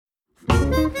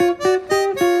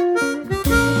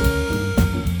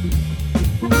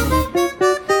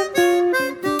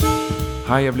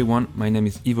Hi everyone, my name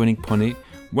is Yvonique Pronet.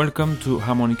 Welcome to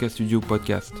Harmonica Studio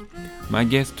podcast. My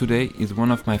guest today is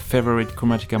one of my favorite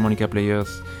chromatic harmonica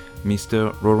players,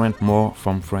 Mr. Laurent Moore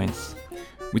from France.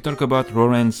 We talk about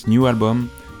Laurent's new album,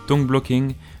 tongue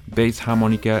blocking, bass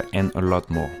harmonica and a lot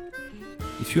more.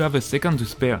 If you have a second to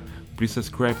spare, please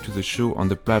subscribe to the show on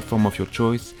the platform of your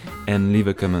choice and leave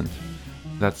a comment.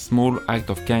 That small act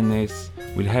of kindness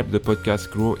will help the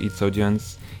podcast grow its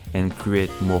audience and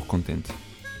create more content.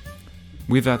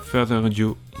 Without further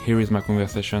ado, here is my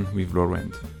conversation with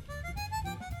Laurent.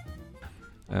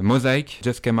 Mosaic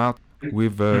just came out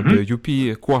with the UP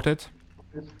quartet.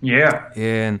 Yeah.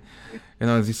 And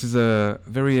this is a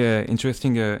very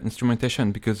interesting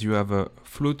instrumentation because you have a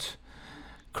flute,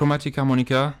 chromatic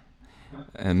harmonica,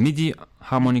 MIDI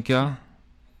harmonica,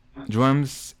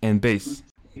 drums and bass.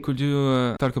 Could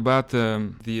you talk about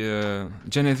the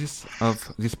genesis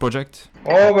of this project?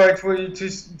 Oh, but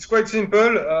it's quite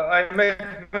simple. I met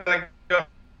my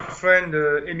friend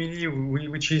Emily,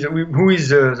 who is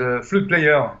the flute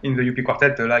player in the UP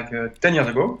quartet 10 years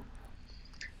ago.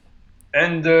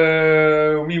 And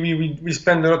we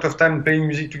spent a lot of time playing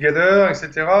music together,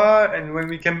 etc. And when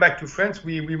we came back to France,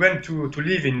 we went to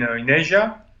live in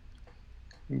Asia.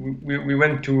 We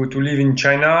went to live in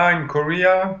China, in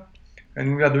Korea.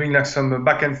 And we are doing some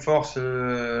back and forth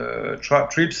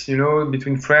trips,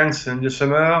 between France in the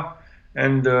summer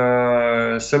and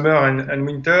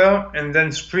winter, and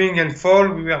then spring and fall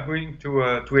we were going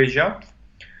to Asia.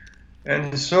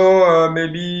 And so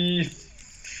maybe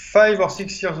 5 or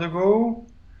 6 years ago,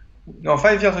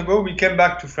 5 years ago, we came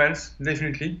back to France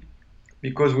definitely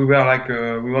because we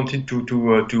were we wanted to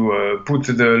put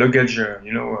the luggage,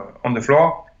 on the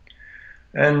floor.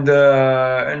 And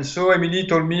so Emily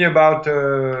told me about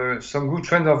some good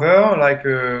friends of her, like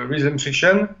Rhythm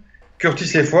Section,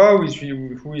 Curtis Lefoy,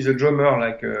 who is a drummer,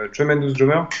 like a tremendous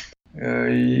drummer.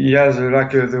 He has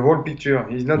the whole picture.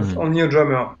 He's not only a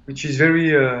drummer, which is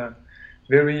very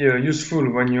useful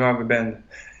when you have a band.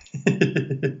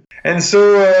 And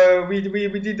so we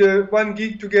did one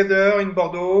gig together in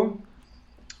Bordeaux.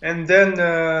 And then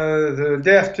the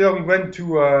day after, we went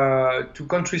to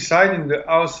countryside in the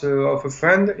house of a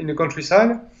friend in the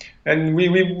countryside, and we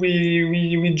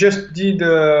just did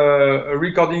a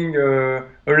recording, a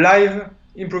live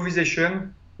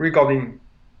improvisation recording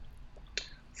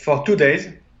for 2 days,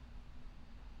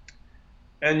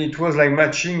 and it was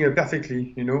matching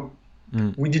perfectly.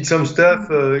 We did some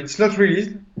stuff. It's not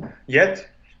released yet,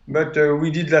 but we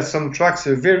did some tracks.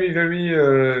 Very.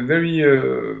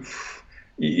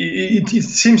 It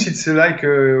seems it's like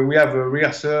we have a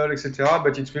rehearsal, etc.,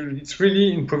 but it's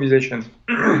really improvisation.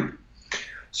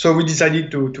 So we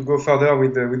decided to go further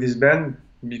with this band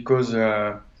because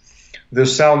the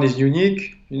sound is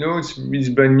unique. It's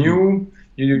brand new.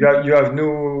 You don't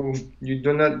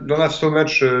have so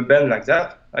much band like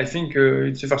that. I think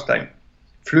it's the first time.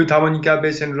 Flute, harmonica,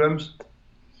 bass, and drums.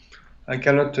 I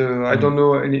don't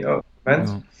know any other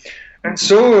bands. No. And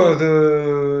so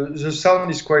the sound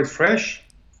is quite fresh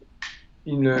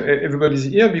in everybody's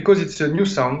ear because it's a new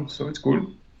sound, so it's cool.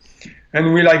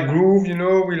 And we like groove,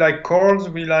 we like chords,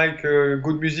 we like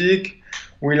good music,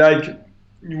 we like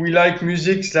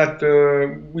music that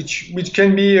which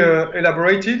can be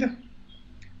elaborated,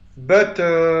 but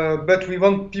we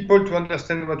want people to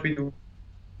understand what we do.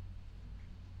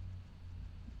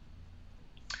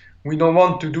 We don't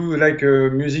want to do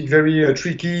music very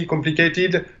tricky,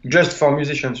 complicated, just for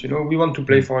musicians. We want to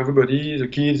play for everybody, the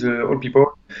kids, all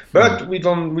people. But we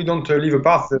don't leave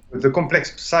apart the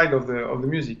complex side of the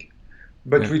music.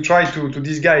 But we try to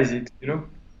disguise it.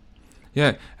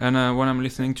 Yeah, and when I'm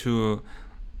listening to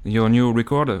your new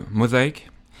record,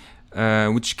 Mosaic,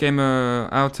 which came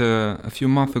out a few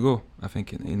months ago, I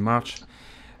think in March.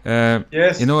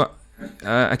 Yes.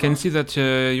 I can see that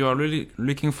you are really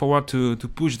looking forward to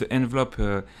push the envelope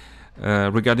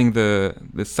regarding the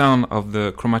sound of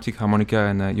the chromatic harmonica,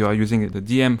 and you are using the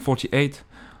DM48,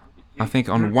 I think,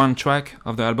 on one track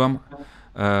of the album,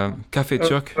 Café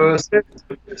Turc.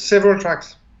 Several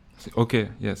tracks. Okay,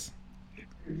 yes.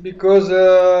 Because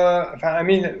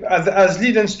as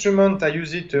lead instrument, I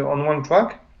use it on one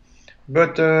track.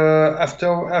 But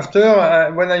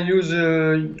after when I use,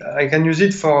 I can use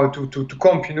it to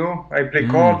comp. I play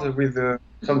chords with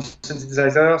some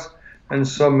synthesizers and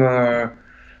some,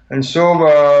 and so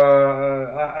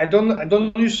I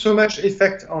don't use so much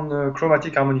effect on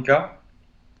chromatic harmonica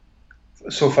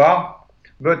so far.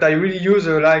 But I really use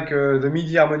the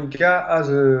MIDI harmonica as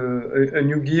a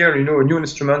new gear, a new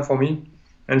instrument for me.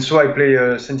 And so I play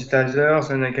synthesizers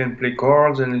and I can play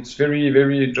chords, and it's very,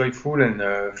 very joyful and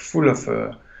full of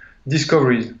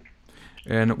discoveries.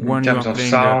 And when in terms you are of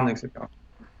playing sound, etc.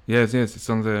 Yes, yes, it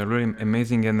sounds really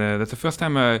amazing, and that's the first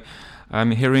time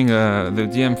I'm hearing the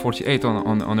DM48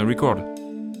 on a record.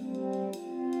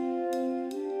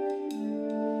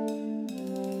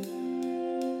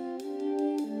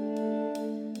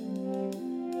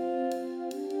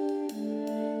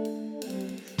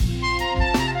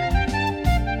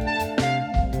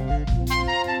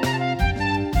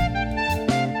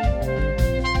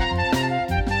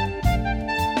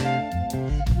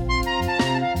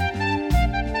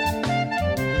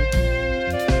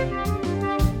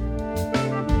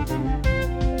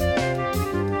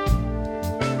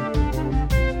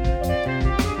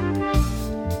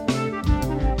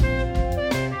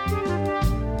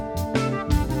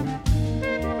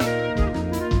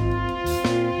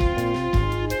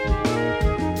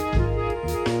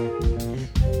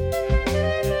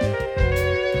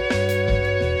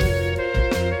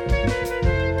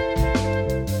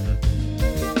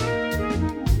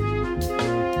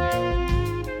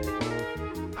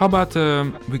 How about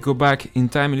we go back in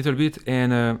time a little bit,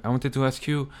 and I wanted to ask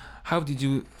you, how did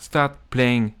you start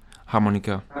playing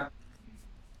harmonica?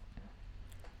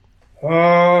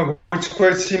 It's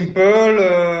quite simple.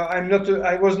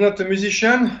 I was not a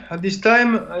musician at this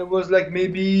time. I was like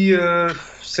maybe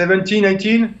 17,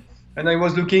 18, and I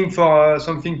was looking for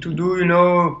something to do, you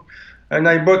know. And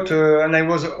I bought, and I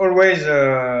was always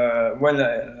a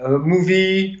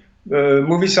movie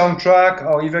soundtrack,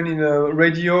 or even in a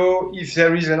radio. If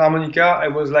there is an harmonica, I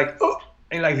was like, oh,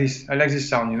 I like this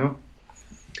sound, you know.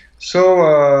 So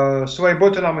I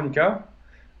bought an harmonica.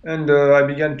 And I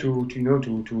began to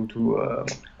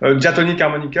diatonic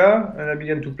harmonica, and I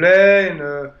began to play. And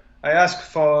I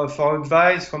asked for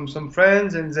advice from some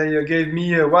friends, and they gave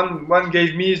me one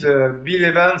gave me the Bill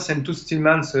Evans and Toots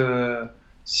Thielemans.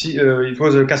 It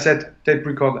was a cassette tape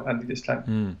record at this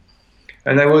time,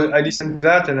 and I listened to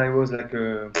that, and I was like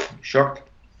shocked.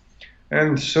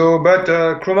 And so, but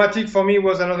chromatic for me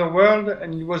was another world,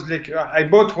 and it was like I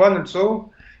bought one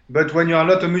also. But when you are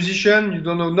not a musician, you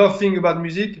don't know nothing about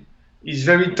music, it's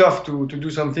very tough to do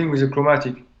something with a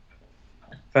chromatic,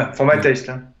 for my taste.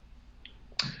 Huh?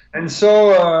 And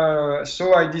so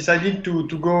I decided to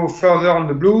go further on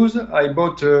the blues. I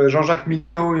bought Jean-Jacques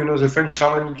Milteau, you know, the French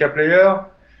harmonica player.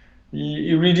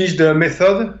 He released a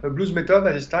blues method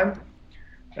at this time.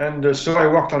 And so I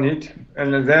worked on it.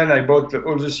 And then I bought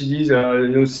all the CDs,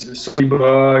 Sonny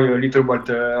Boy, Little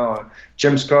Walter,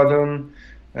 James Corden,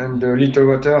 and Little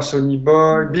Walter, Sonny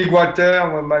Boy, Big Walter,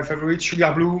 one of my favorites,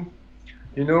 Sugar Blue,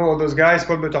 you know, all those guys,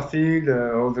 Paul Butterfield,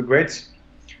 all the greats.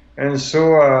 And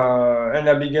so, and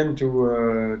I began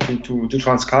to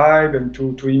transcribe and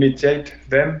to imitate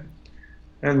them,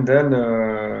 and then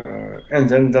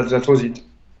that was it.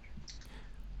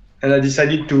 And I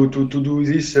decided to do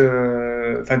this,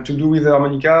 to do with the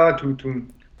harmonica, to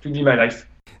be my life.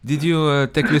 Did you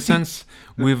take lessons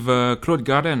with Claude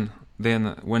Garden?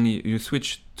 Then, when you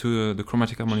switched to the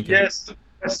chromatic harmonica? Yes.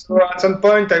 So at some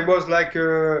point, I was like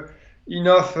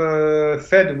enough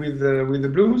fed with the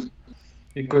blues,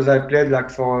 because I played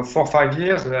like for 4 or 5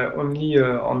 years only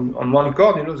on one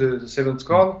chord, you know, the seventh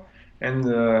chord, and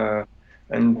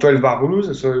 12-bar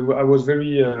blues. So I was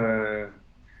very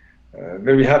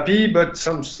happy. But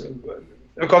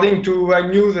according to I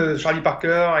knew the Charlie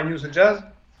Parker, I knew the jazz.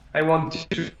 I wanted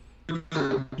to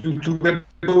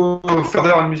go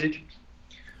further on music.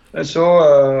 And so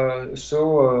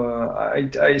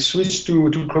I switched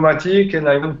to chromatic, and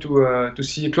I went to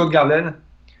see Claude Garden,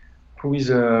 who was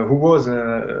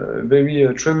a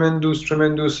very tremendous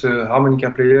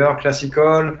harmonica player,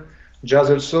 classical, jazz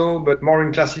also, but more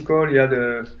in classical. He had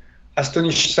a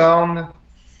astonishing sound.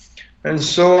 And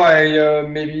so I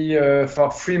maybe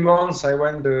for 3 months I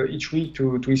went each week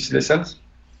to his lessons,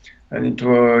 and it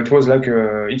was like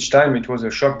each time it was a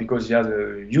shock, because he had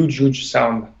a huge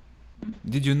sound.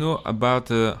 Did you know about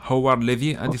Howard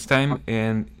Levy at this time,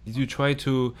 and did you try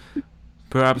to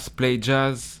perhaps play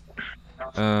jazz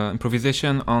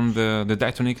improvisation on the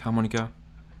diatonic harmonica?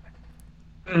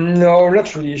 No,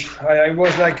 not really. I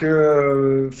was like,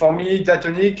 for me,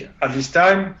 diatonic at this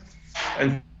time,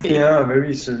 and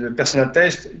very personal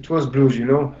taste. It was blues, you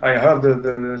know. I heard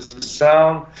the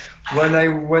sound when I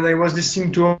was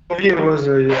listening to it. I was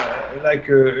really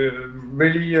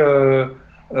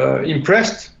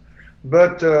impressed.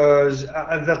 But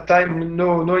at that time,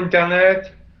 no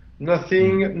internet,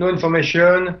 nothing, no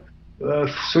information.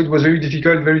 So it was very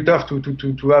difficult, very tough to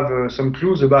have some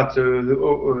clues about the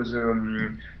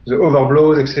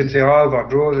overblows, etc.,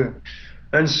 overdraws.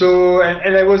 And so,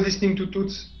 and I was listening to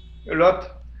Toots a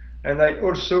lot, and I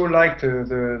also liked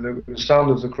the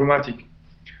sound of the chromatic.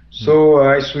 So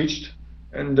I switched,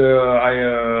 and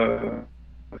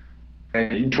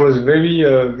It was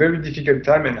very difficult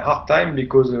time and hard time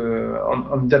because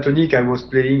on Diatonic I was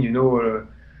playing, a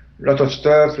lot of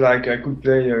stuff. Like I could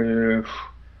play.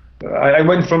 I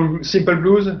went from simple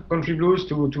blues, country blues,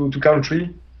 to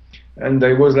country, and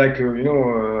I was like,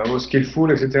 I was skillful,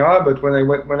 etc. But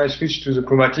when I switched to the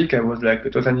chromatic, I was like a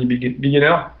totally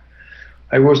beginner.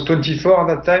 I was 24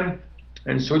 at that time,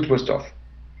 and so it was tough.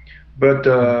 But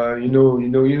you know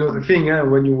the thing.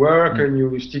 When you work and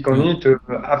you stick on it,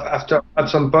 after at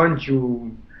some point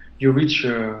you reach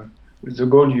the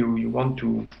goal you want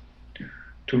to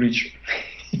reach.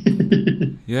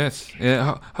 Yes.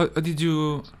 How did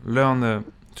you learn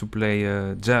to play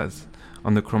jazz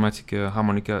on the chromatic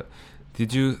harmonica?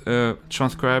 Did you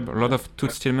transcribe a lot of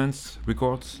Toots Thielemans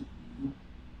records?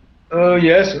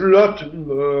 Yes, a lot,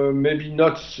 maybe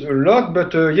not a lot,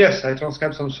 but yes, I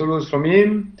transcribed some solos from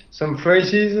him, some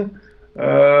phrases.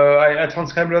 I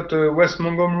transcribed a lot Wes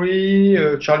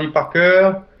Montgomery, Charlie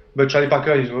Parker, but Charlie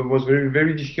Parker was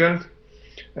very difficult,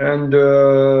 and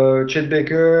Chet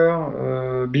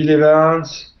Baker, Bill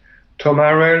Evans, Tom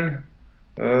Harrell,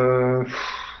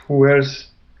 who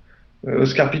else?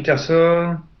 Oscar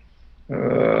Peterson.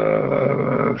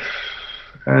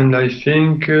 And I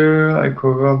think I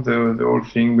covered the whole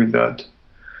thing with that.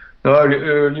 No,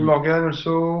 Lee Morgan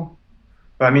also.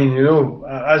 I mean,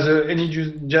 as any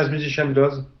jazz musician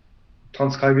does,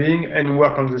 transcribing and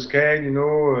work on the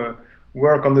scale,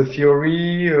 work on the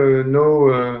theory,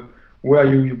 know where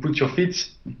you put your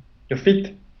feet,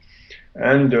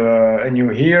 and you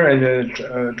hear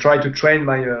and try to train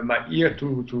my ear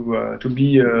to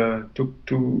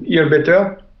hear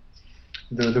better.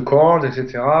 The chords,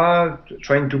 etc.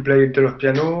 Trying to play a little of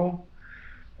piano.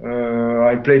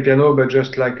 I play piano, but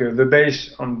just like the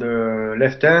bass on the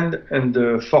left hand and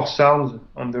the four sounds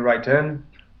on the right hand.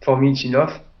 For me, it's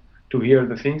enough to hear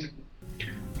the things,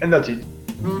 and that's it.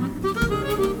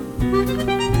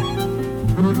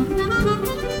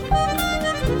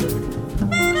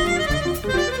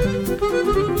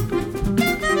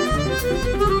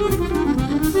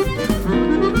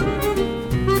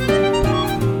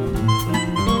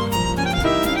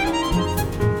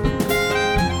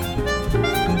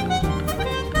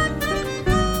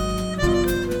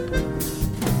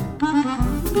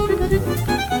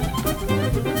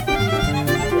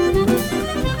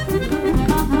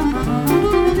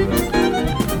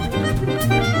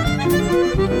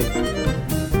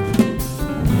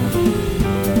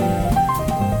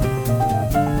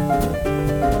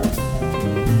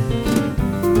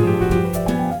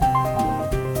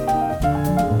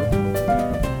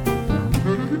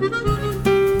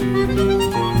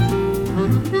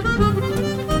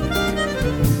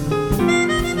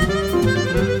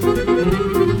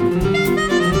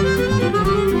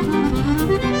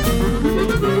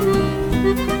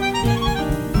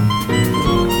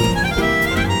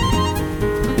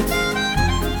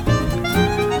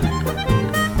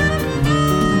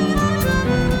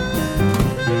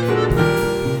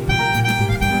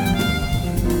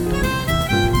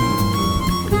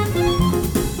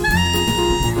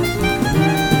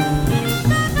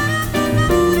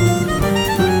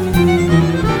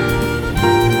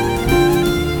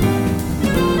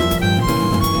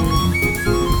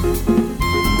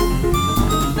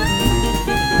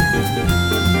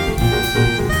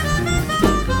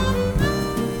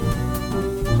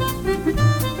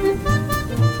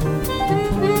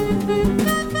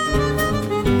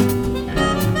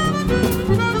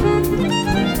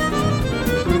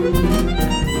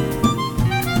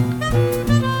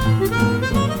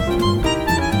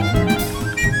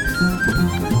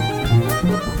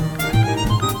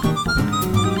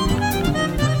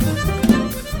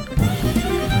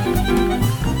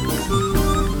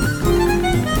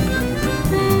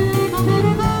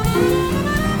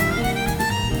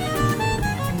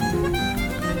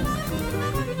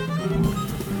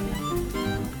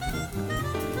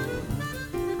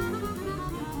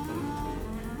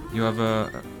 You have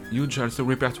a huge also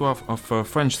repertoire of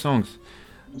French songs,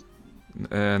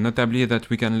 notably that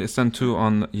we can listen to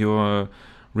on your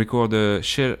record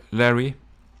Chez Larry,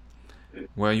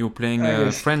 where you're playing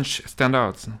Yes. French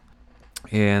standards,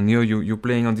 and you're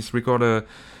playing on this record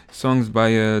songs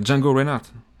by Django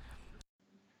Reinhardt.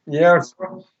 Yeah,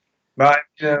 sure. But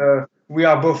we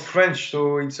are both French,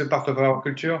 so it's a part of our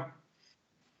culture.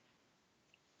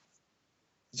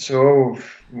 So,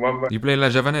 You play La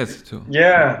Javanaise too.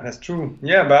 yeah, that's true.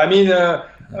 Yeah, but I mean,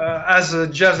 as a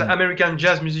American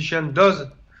jazz musician does,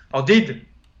 or did,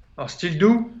 or still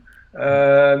do,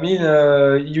 I mean,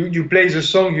 you play the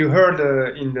song you heard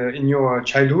in your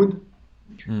childhood,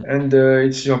 and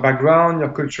it's your background,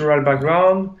 your cultural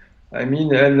background. I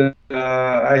mean, and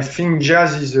I think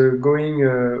jazz is going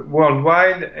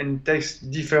worldwide and takes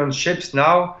different shapes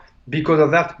now because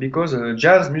of that. Because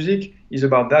jazz music is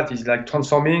about that. It's like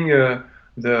transforming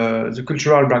the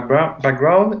cultural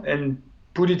background and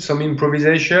put it some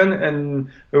improvisation and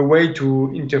a way to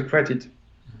interpret it.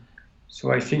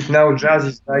 So I think now jazz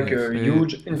is like Yes,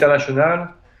 huge international,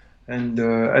 and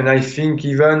I think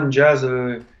even jazz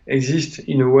exists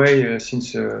in a way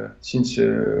since a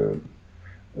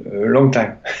long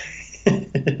time.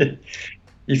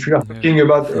 If you are talking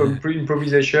about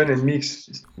improvisation and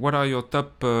mix. What are your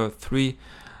top 3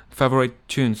 favorite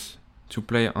tunes to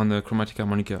play on the chromatic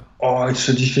harmonica? Oh, it's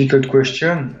a difficult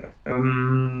question.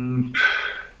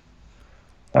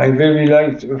 I very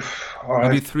like.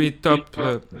 Maybe 3 top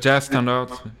jazz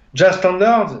standards. Jazz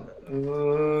standards.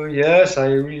 Yes, I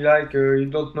really like You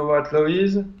Don't Know What Love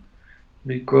Is,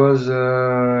 because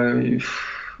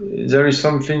there is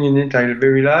something in it I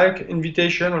very like.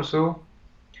 Invitation also,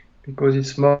 because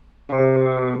it's more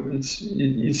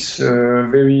it's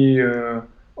very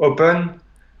open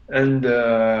and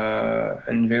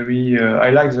very I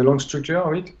like the long structure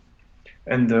of it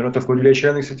and a lot of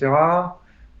modulation, etc.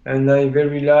 And I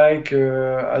very like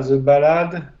as a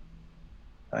ballad.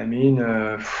 I mean,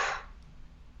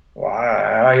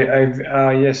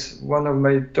 yes, one of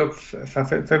my top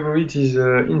favorite is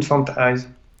Infant Eyes.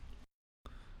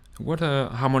 What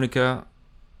harmonica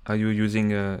are you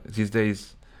using these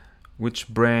days? Which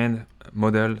brand,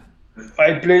 model?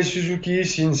 I play Suzuki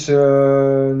since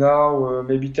now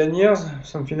maybe 10 years,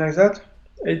 something like that.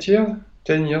 8 years?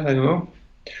 10 years, I don't know.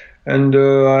 And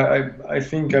I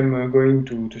think I'm going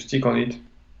to stick on it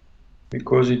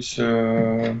because it's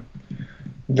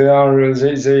they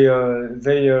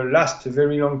last a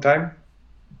very long time.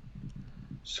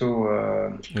 So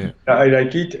I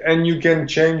like it, and you can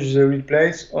change the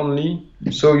replays only,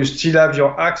 so you still have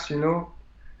your axe, you know.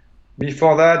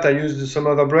 Before that, I used some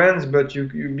other brands, but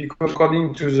because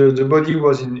according to the body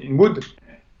was in wood,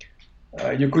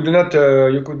 you could not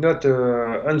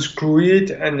unscrew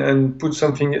it and put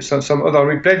some other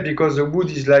replate, because the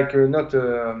wood is like not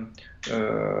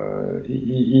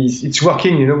it's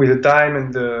working, you know, with the time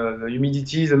and the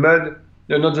humidity, the mud,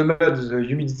 no, not the mud, the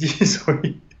humidity,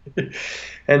 sorry.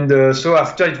 And so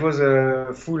after it was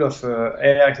full of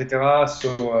air, etc.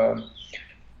 So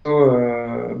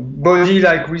body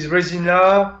like with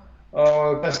resina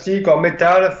or plastic or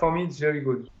metal, for me it's very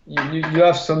good. You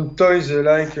have some toys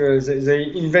like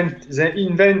they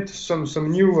invent some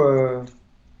new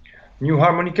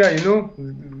harmonica, you know.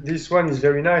 This one is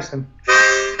very nice.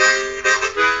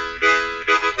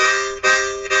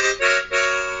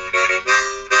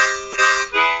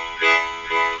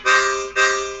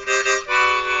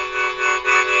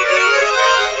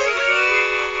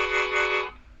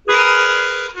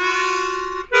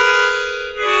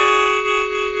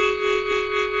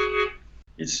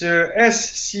 It's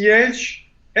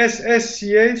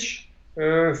SSCH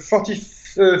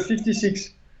 56.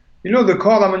 You know the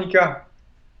chord harmonica.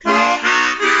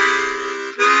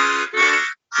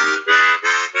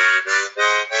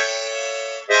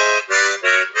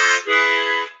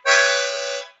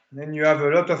 Then you have a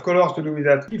lot of colors to do with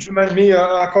that. It reminds me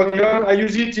accordion. I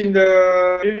use it in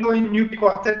the in New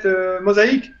Quartet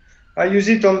Mosaic. I use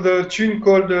it on the tune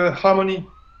called Harmony.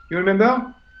 You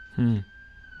remember?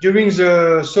 During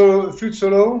the flute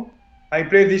solo, I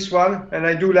play this one, and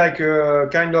I do like a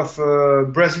kind of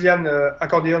Brazilian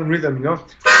accordion rhythm, you know.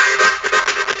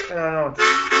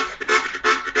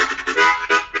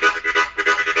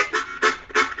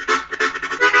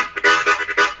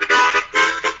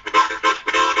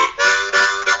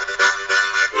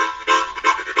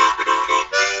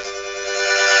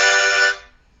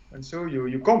 And so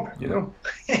you comp, you know.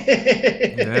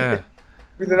 Yeah.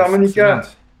 With an harmonica.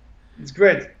 Excellent. It's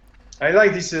great. I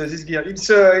like this gear. It's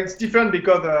different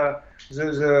because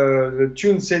the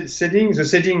tune setting, the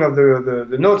setting of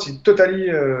the notes is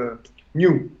totally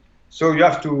new. So you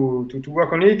have to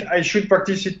work on it. I should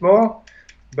practice it more,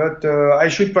 but I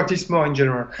should practice more in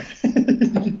general.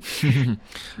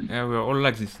 Yeah, we're all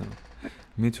like this now.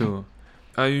 Me too.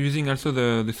 Are you using also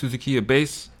the Suzuki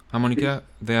bass harmonica?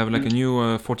 They have like a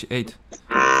new 48.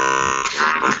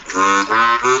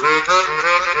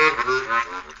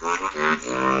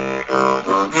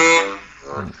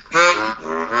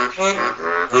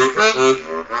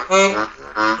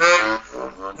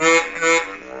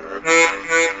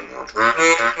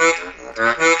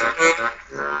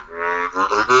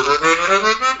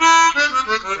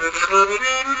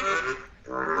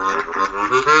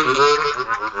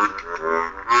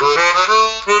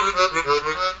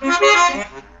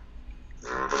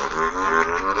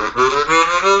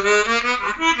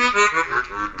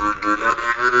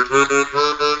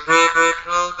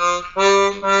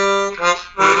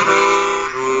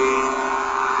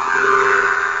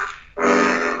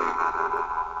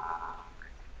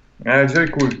 It's very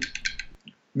cool.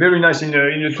 Very nice. In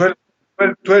a 12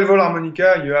 volt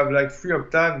harmonica, you have like 3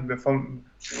 octaves from.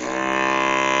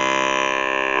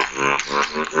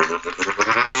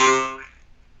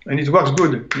 And it works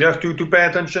good. You have to pay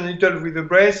attention a little with the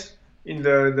brace in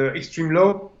the extreme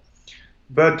low,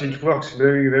 but it works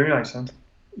very, very nice. Huh?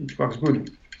 It works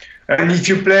good. And if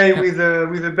you play with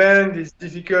a band, it's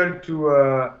difficult to.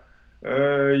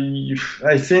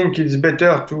 I think it's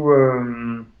better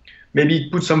to maybe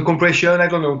put some compression. I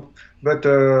don't know, but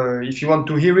if you want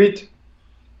to hear it,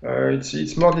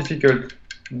 it's more difficult.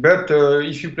 But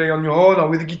if you play on your own or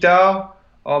with guitar,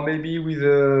 or maybe with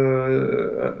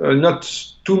a not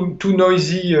too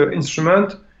noisy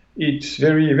instrument, it's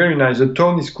very, very nice. The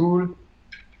tone is cool.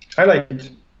 I like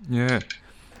it. Yeah.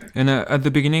 And at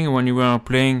the beginning, when you were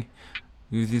playing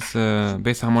with this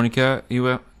bass harmonica, you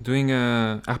were doing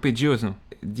arpeggios, no?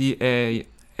 D, A,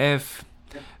 F.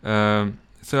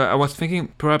 So I was thinking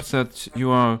perhaps that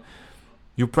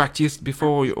you practiced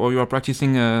before, or you are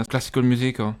practicing classical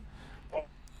music, or.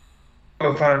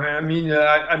 I mean,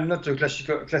 I'm not a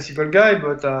classical guy,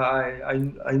 but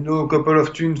I know a couple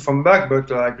of tunes from Bach,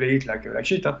 but I play it like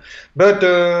shit. Huh? But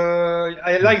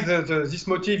I like this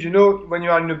motif. You know, when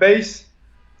you are in the bass,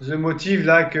 the motif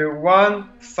like 1,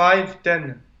 5,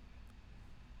 10.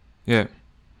 Yeah.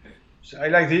 So I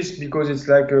like this because it's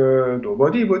like do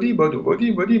body,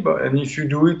 and if you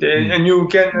do it, and you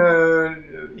can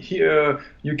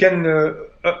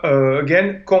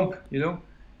again comp, you know.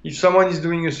 If someone is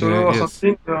doing a solo or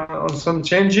something on some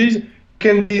changes,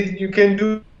 you can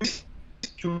do this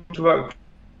to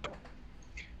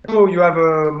so you have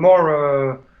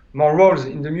more roles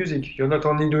in the music. You're not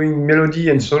only doing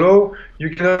melody and solo.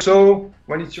 You can also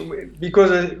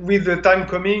because with the time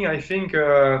coming, I think,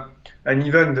 and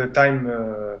even the time,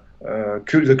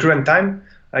 the current time.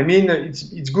 I mean,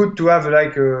 it's good to have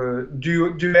like a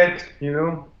duet, you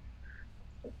know.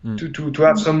 To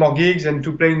have some more gigs and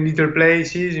to play in little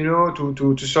places, you know,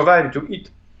 to survive, to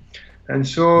eat. And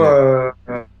so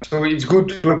so it's good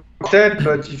to do a quartet,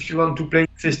 but if you want to play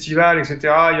festival,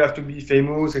 etc., you have to be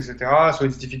famous, etc., so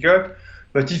it's difficult.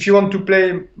 But if you want to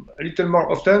play a little more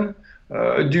often,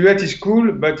 a duet is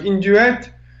cool, but in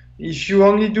duet, if you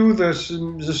only do the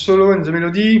solo and the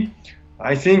melody,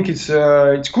 I think it's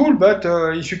cool, but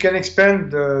if you can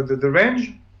expand the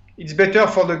range, it's better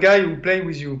for the guy who play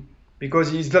with you.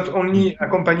 Because he's not only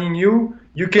accompanying you,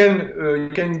 you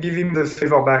can give him the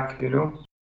favor back, you know.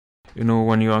 You know,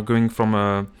 when you are going from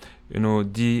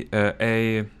D,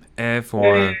 A, F,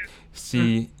 or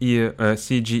C, E,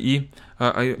 C, G, E,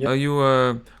 are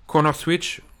you corner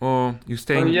switch, or you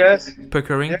staying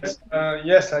puckering?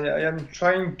 Yes, I am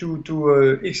trying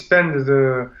to expand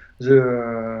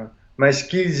my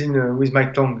skills with my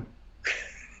tongue.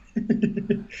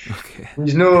 Okay.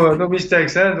 There's no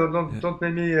mistakes, huh? Don't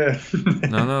make me.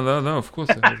 No. Of course,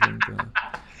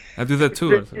 I do that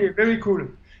too. Very cool.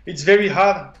 It's very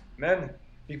hard, man,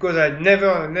 because I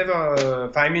never.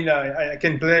 I mean, I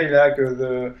can play like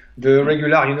the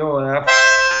regular, you know.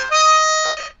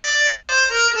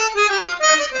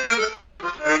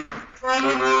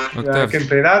 I can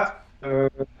play that.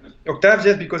 Octaves,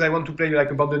 yes, because I want to play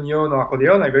like a bandoneon or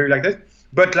accordion. I very like that.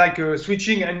 But like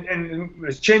switching and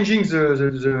changing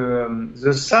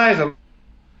the size of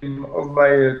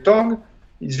my tongue,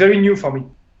 it's very new for me.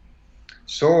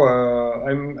 So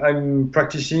I'm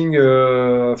practicing.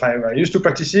 I used to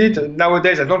practice it.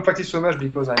 Nowadays I don't practice so much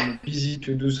because I'm busy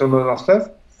to do some other stuff.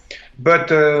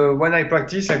 But when I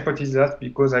practice that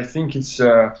because I think it's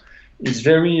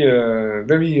very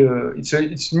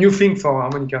it's new thing for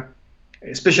harmonica,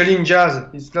 especially in jazz.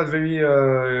 It's not very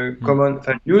common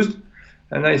used.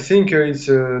 And I think it's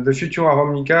the future of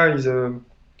harmonica is in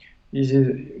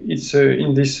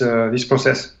this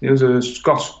process. You know, the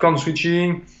chord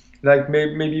switching, like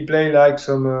maybe play like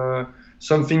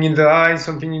something in the high,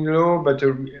 something in the low, but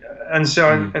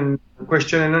answer and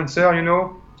question and answer, you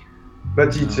know.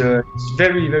 But it's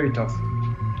very, very tough.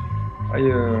 I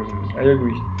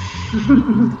agree.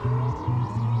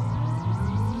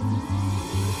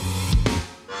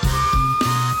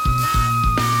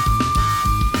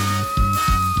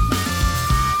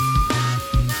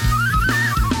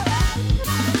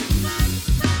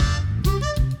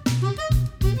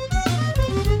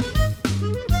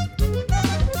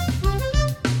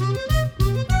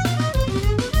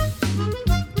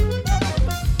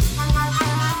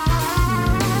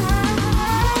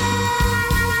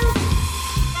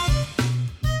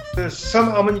 Some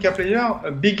harmonica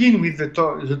players begin with the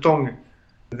tongue.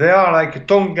 They are like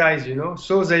tongue guys, you know.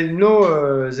 So they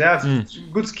know they have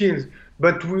good skills.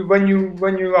 But when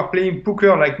you are playing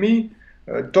poker like me,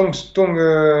 tongue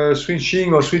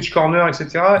switching or switch corner,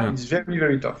 etc. It's very,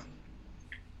 very tough.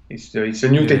 It's a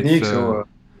new technique, so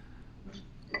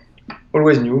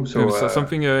always new. So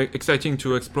something exciting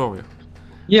to explore.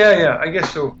 Yeah, I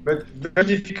guess so. But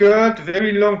very difficult,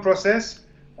 very long process.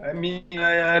 I mean,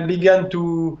 I began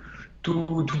to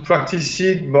practice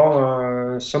it.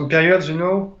 Some periods,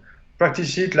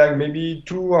 practice it like maybe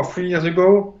 2 or 3 years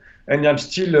ago, and I'm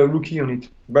still rookie on it.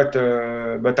 But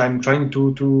I'm trying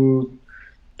to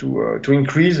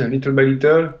increase little by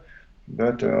little.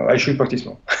 But I should practice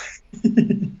more.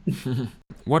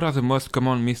 What are the most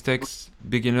common mistakes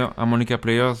beginner harmonica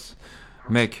players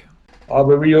make?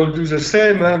 But we all do the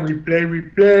same. We play.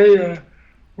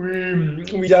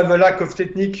 We have a lack of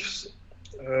techniques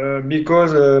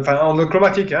because on the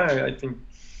chromatic, I think,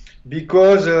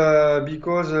 because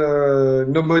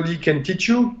nobody can teach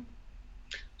you.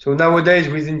 So nowadays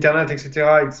with internet,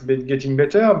 etc., it's getting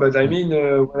better. But I mean,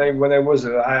 when I was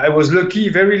lucky,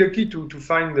 very lucky to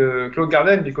find Claude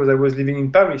Garden because I was living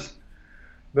in Paris.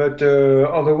 But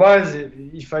otherwise,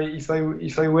 if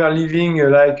I were living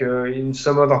in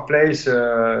some other place,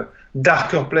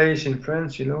 darker place in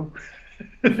France, in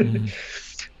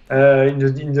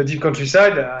the deep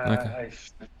countryside,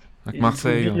 like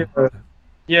Marseille.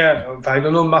 I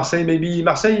don't know, Marseille. Maybe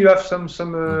Marseille, you have some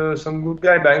good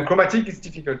guy, but in chromatic it's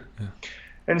difficult. Yeah.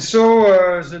 And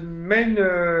so the main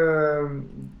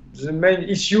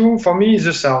issue for me is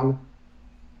the sound.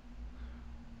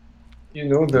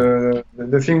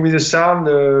 The thing with the sound,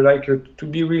 to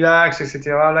be relaxed,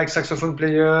 etc. Like saxophone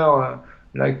player,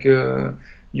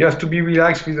 you have to be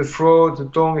relaxed with the throat, the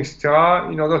tongue, etc.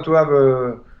 in order to have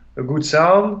a good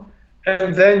sound.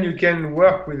 And then you can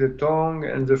work with the tongue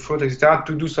and the throat, etc.,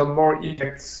 to do some more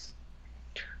effects.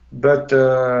 But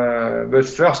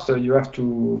first you have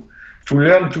to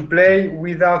learn to play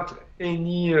without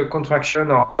any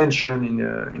contraction or tension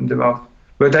in the mouth.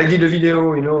 But I did a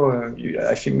video,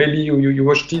 I think maybe you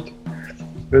watched it.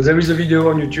 But there is a video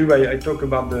on YouTube. I talk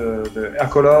about the air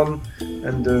column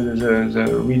and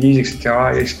the release,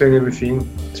 etc. I explain everything,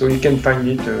 so you can find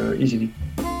it easily.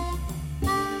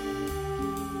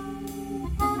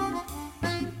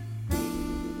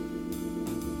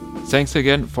 Thanks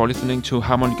again for listening to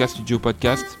Harmonica Studio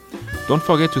Podcast. Don't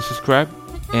forget to subscribe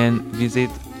and visit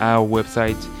our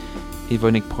website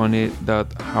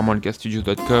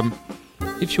evonicprone.harmonicastudio.com.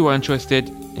 If you are interested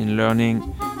in learning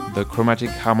the chromatic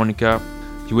harmonica,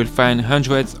 you will find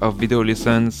hundreds of video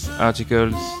lessons,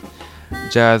 articles,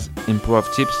 jazz improv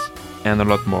tips, and a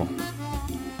lot more.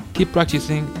 Keep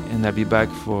practicing, and I'll be back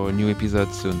for a new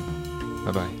episode soon.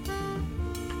 Bye bye.